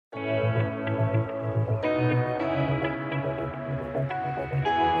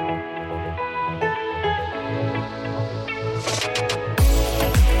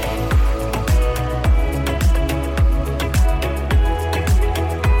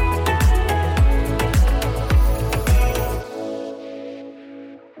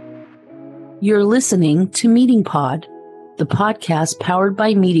You're listening to Meeting Pod, the podcast powered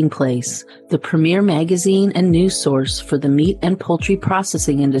by Meeting Place, the premier magazine and news source for the meat and poultry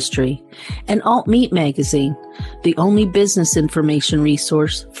processing industry, and Alt Meat Magazine, the only business information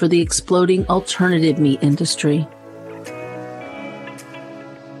resource for the exploding alternative meat industry.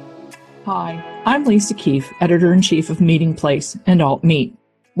 Hi, I'm Lisa Keefe, Editor-in-Chief of Meeting Place and Alt Meat.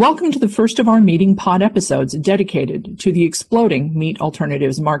 Welcome to the first of our Meeting Pod episodes dedicated to the exploding meat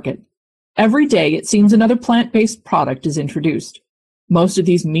alternatives market. Every day, it seems another plant-based product is introduced. Most of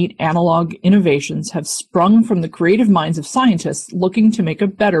these meat analog innovations have sprung from the creative minds of scientists looking to make a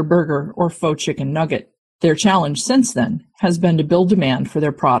better burger or faux chicken nugget. Their challenge since then has been to build demand for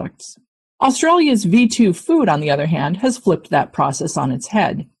their products. Australia's V2 Food, on the other hand, has flipped that process on its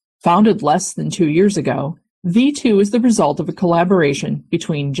head. Founded less than 2 years ago, V2 is the result of a collaboration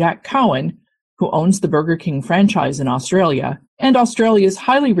between Jack Cowin, who owns the Burger King franchise in Australia, and Australia's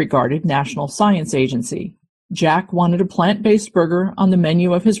highly regarded National Science Agency. Jack wanted a plant-based burger on the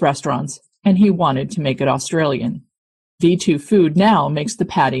menu of his restaurants, and he wanted to make it Australian. V2 Food now makes the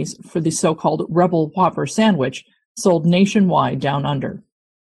patties for the so-called Rebel Whopper sandwich sold nationwide down under.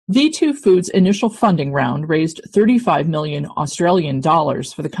 V2 Food's initial funding round raised 35 million Australian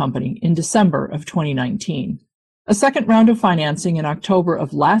dollars for the company in December of 2019. A second round of financing in October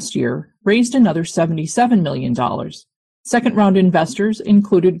of last year raised another $77 million. Second-round investors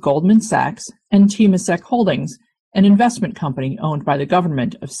included Goldman Sachs and Temasek Holdings, an investment company owned by the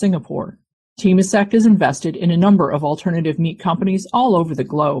government of Singapore. Temasek is invested in a number of alternative meat companies all over the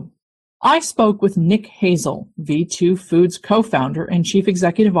globe. I spoke with Nick Hazel, V2 Foods co-founder and chief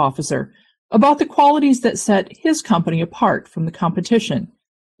executive officer, about the qualities that set his company apart from the competition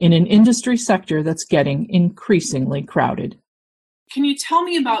in an industry sector that's getting increasingly crowded. Can you tell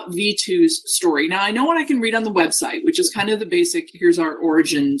me about V2's story? Now, I know what I can read on the website, which is kind of the basic, here's our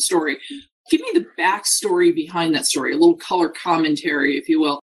origin story. Give me the backstory behind that story, a little color commentary, if you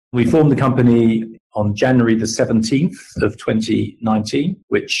will. We formed the company on January the 17th of 2019,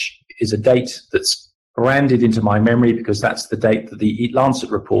 which is a date that's branded into my memory because that's the date that the Eat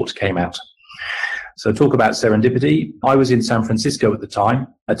Lancet report came out. So talk about serendipity. I was in San Francisco at the time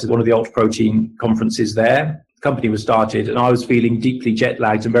at one of the Ultra Protein conferences there. The company was started and I was feeling deeply jet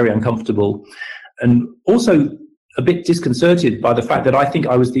lagged and very uncomfortable and also a bit disconcerted by the fact that I think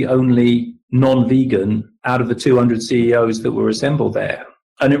I was the only non-vegan out of the 200 CEOs that were assembled there.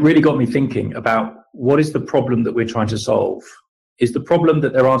 And it really got me thinking about what is the problem that we're trying to solve? Is the problem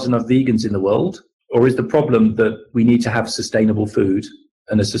that there aren't enough vegans in the world? Or is the problem that we need to have sustainable food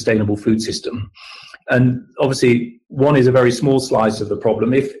and a sustainable food system? And obviously, one is a very small slice of the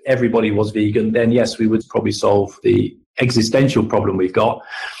problem. If everybody was vegan, then yes, we would probably solve the existential problem we've got.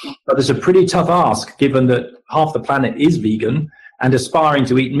 But it's a pretty tough ask, given that half the planet is vegan and aspiring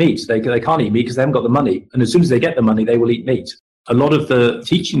to eat meat. They can't eat meat because they haven't got the money. And as soon as they get the money, they will eat meat. A lot of the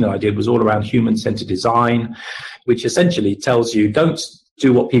teaching that I did was all around human-centered design, which essentially tells you don't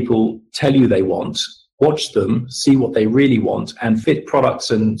do what people tell you they want. Watch them, see what they really want, and fit products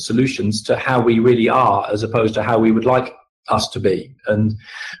and solutions to how we really are, as opposed to how we would like us to be. And,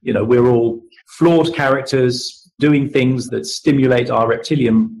 you know, we're all flawed characters doing things that stimulate our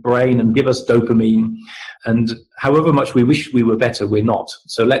reptilian brain and give us dopamine. And however much we wish we were better, we're not.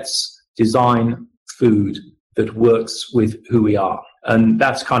 So let's design food that works with who we are. And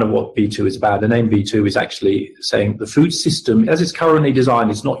that's kind of what V2 is about. The name V2 is actually saying the food system, as it's currently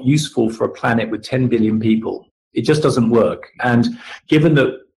designed, is not useful for a planet with 10 billion people. It just doesn't work. And given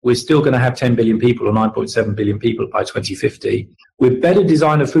that we're still going to have 10 billion people or 9.7 billion people by 2050, we'd better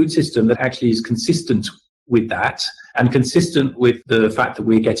design a food system that actually is consistent with that and consistent with the fact that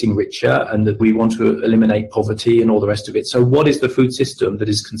we're getting richer and that we want to eliminate poverty and all the rest of it. So what is the food system that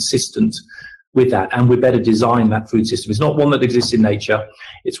is consistent with that? And we better design that food system. It's not one that exists in nature.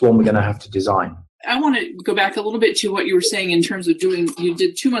 It's one we're going to have to design. I want to go back a little bit to what you were saying in terms of you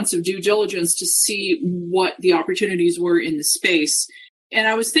did 2 months of due diligence to see what the opportunities were in the space. And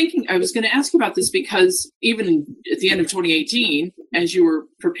I was thinking, I was going to ask about this because even at the end of 2018, as you were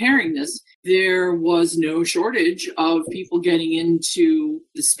preparing this, there was no shortage of people getting into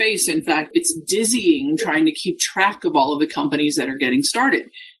the space. In fact, it's dizzying trying to keep track of all of the companies that are getting started.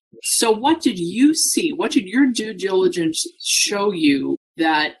 So what did you see? What did your due diligence show you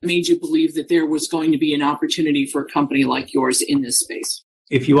that made you believe that there was going to be an opportunity for a company like yours in this space?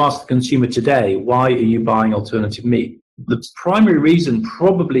 If you ask the consumer today, why are you buying alternative meat? The primary reason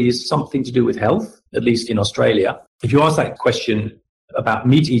probably is something to do with health, at least in Australia. If you ask that question about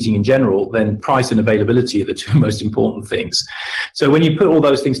meat eating in general, then price and availability are the two most important things. So when you put all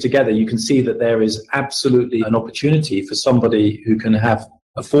those things together, you can see that there is absolutely an opportunity for somebody who can have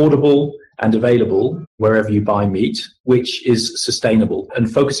affordable and available wherever you buy meat, which is sustainable.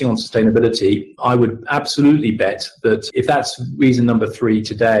 And focusing on sustainability, I would absolutely bet that if that's reason number 3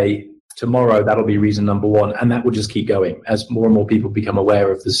 today, tomorrow that'll be reason number 1, and that will just keep going as more and more people become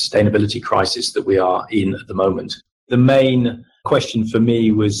aware of the sustainability crisis that we are in at the moment. The main question for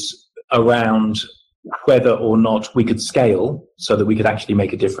me was around whether or not we could scale so that we could actually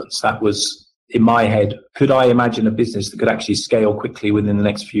make a difference. That was in my head. Could I imagine a business that could actually scale quickly within the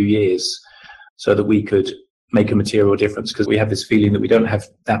next few years so that we could make a material difference? Because we have this feeling that we don't have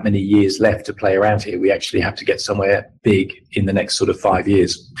that many years left to play around here. We actually have to get somewhere big in the next sort of 5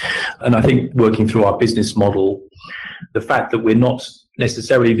 years. And I think working through our business model, the fact that we're not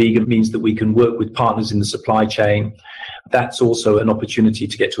necessarily vegan means that we can work with partners in the supply chain. That's also an opportunity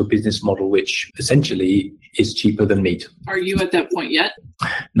to get to a business model which essentially is cheaper than meat. Are you at that point yet?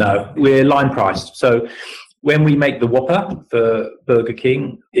 No, we're line priced. So when we make the Whopper for Burger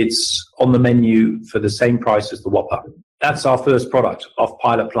King, it's on the menu for the same price as the Whopper. That's our first product off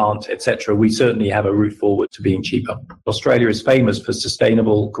pilot plant, etc. We certainly have a route forward to being cheaper. Australia is famous for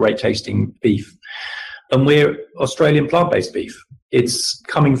sustainable, great tasting beef. And we're Australian plant-based beef. It's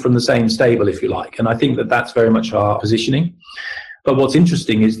coming from the same stable, if you like. And I think that that's very much our positioning. But what's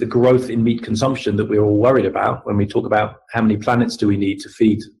interesting is the growth in meat consumption that we're all worried about when we talk about how many planets do we need to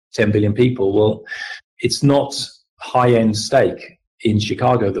feed 10 billion people. Well, it's not high-end steak in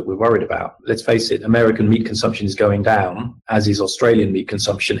Chicago that we're worried about. Let's face it, American meat consumption is going down, as is Australian meat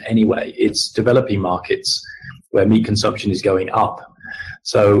consumption anyway. It's developing markets where meat consumption is going up.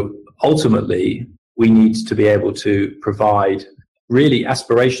 So ultimately, we need to be able to provide really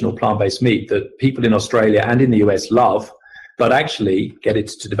aspirational plant-based meat that people in Australia and in the US love, but actually get it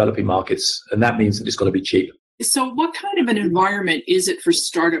to developing markets. And that means that it's got to be cheap. So what kind of an environment is it for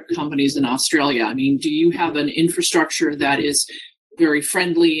startup companies in Australia? I mean, do you have an infrastructure that is very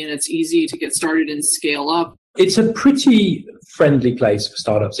friendly and it's easy to get started and scale up? It's a pretty friendly place for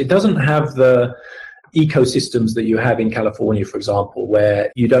startups. It doesn't have the ecosystems that you have in California, for example, where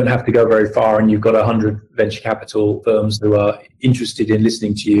you don't have to go very far and you've got 100 venture capital firms who are interested in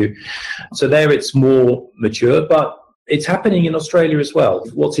listening to you. So there it's more mature, but it's happening in Australia as well.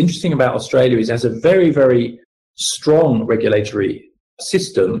 What's interesting about Australia is it has a very, very strong regulatory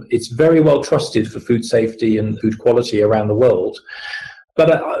system. It's very well trusted for food safety and food quality around the world.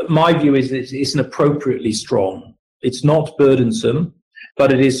 But my view is it's an appropriately strong. It's not burdensome,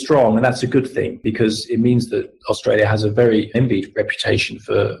 but it is strong, and that's a good thing because it means that Australia has a very envied reputation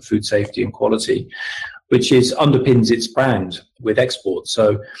for food safety and quality, which underpins its brand with exports.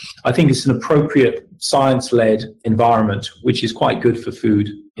 So I think it's an appropriate science-led environment, which is quite good for food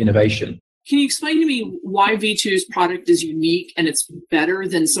innovation. Can you explain to me why V2's product is unique and it's better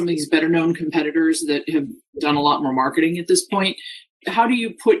than some of these better-known competitors that have done a lot more marketing at this point? How do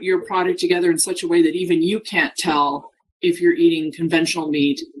you put your product together in such a way that even you can't tell if you're eating conventional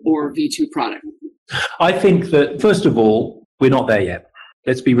meat or V2 product? I think that, first of all, we're not there yet.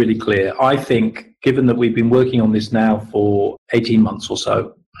 Let's be really clear. I think, given that we've been working on this now for 18 months or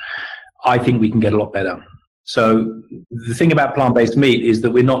so, I think we can get a lot better. So the thing about plant-based meat is that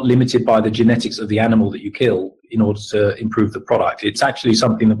we're not limited by the genetics of the animal that you kill in order to improve the product. It's actually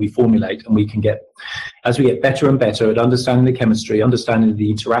something that we formulate, and we can get, as we get better and better at understanding the chemistry, understanding the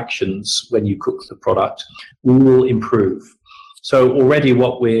interactions when you cook the product, we will improve. So already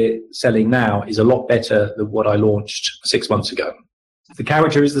what we're selling now is a lot better than what I launched 6 months ago. The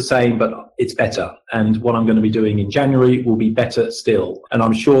character is the same, but it's better. And what I'm going to be doing in January will be better still. And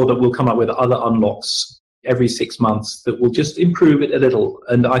I'm sure that we'll come up with other unlocks every 6 months that will just improve it a little.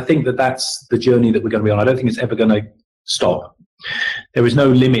 And I think that that's the journey that we're going to be on. I don't think it's ever going to stop. There is no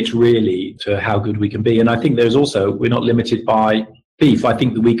limit really to how good we can be. And I think there's also, we're not limited by beef. I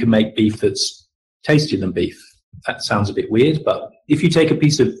think that we can make beef that's tastier than beef. That sounds a bit weird, but if you take a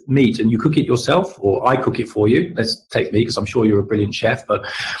piece of meat and you cook it yourself, or I cook it for you, let's take me because I'm sure you're a brilliant chef, but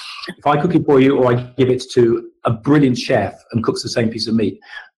if I cook it for you or I give it to a brilliant chef and cooks the same piece of meat,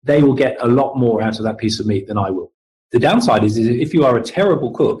 they will get a lot more out of that piece of meat than I will. The downside is if you are a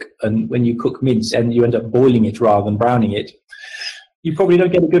terrible cook and when you cook mince and you end up boiling it rather than browning it, you probably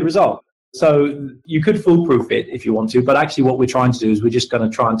don't get a good result. So you could foolproof it if you want to, but actually what we're trying to do is we're just going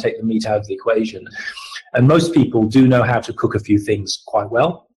to try and take the meat out of the equation. And most people do know how to cook a few things quite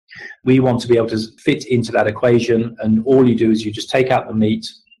well. We want to be able to fit into that equation, and all you do is you just take out the meat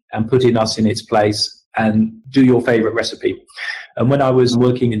and put us in its place and do your favorite recipe. And when I was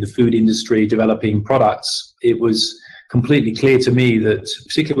working in the food industry developing products, it was completely clear to me that,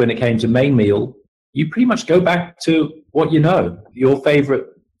 particularly when it came to main meal, you pretty much go back to what you know, your favorite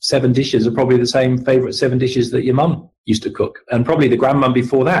 7 dishes are probably the same favorite 7 dishes that your mum used to cook, and probably the grandmum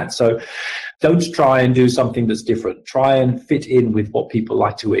before that. So don't try and do something that's different. Try and fit in with what people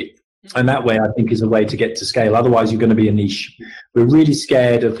like to eat. And that way, I think, is a way to get to scale. Otherwise, you're going to be a niche. We're really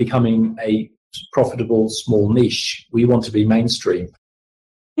scared of becoming a profitable small niche. We want to be mainstream.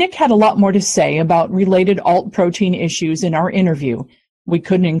 Nick had a lot more to say about related alt protein issues in our interview. We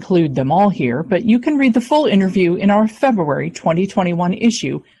couldn't include them all here, but you can read the full interview in our February 2021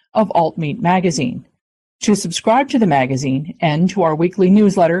 issue of Alt Meat magazine. To subscribe to the magazine and to our weekly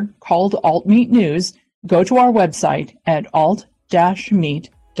newsletter called Alt Meat News, go to our website at alt-meat.net.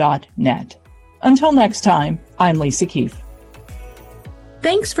 Until next time, I'm Lisa Keefe.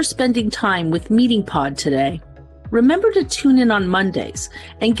 Thanks for spending time with Meeting Pod today. Remember to tune in on Mondays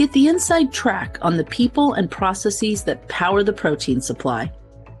and get the inside track on the people and processes that power the protein supply.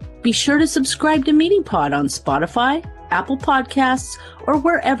 Be sure to subscribe to Meeting Pod on Spotify, Apple Podcasts, or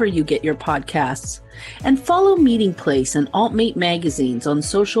wherever you get your podcasts. And follow Meeting Place and Alt Meat magazines on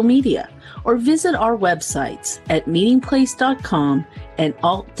social media, or visit our websites at meetingplace.com and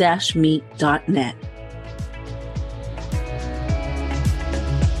alt-meat.net.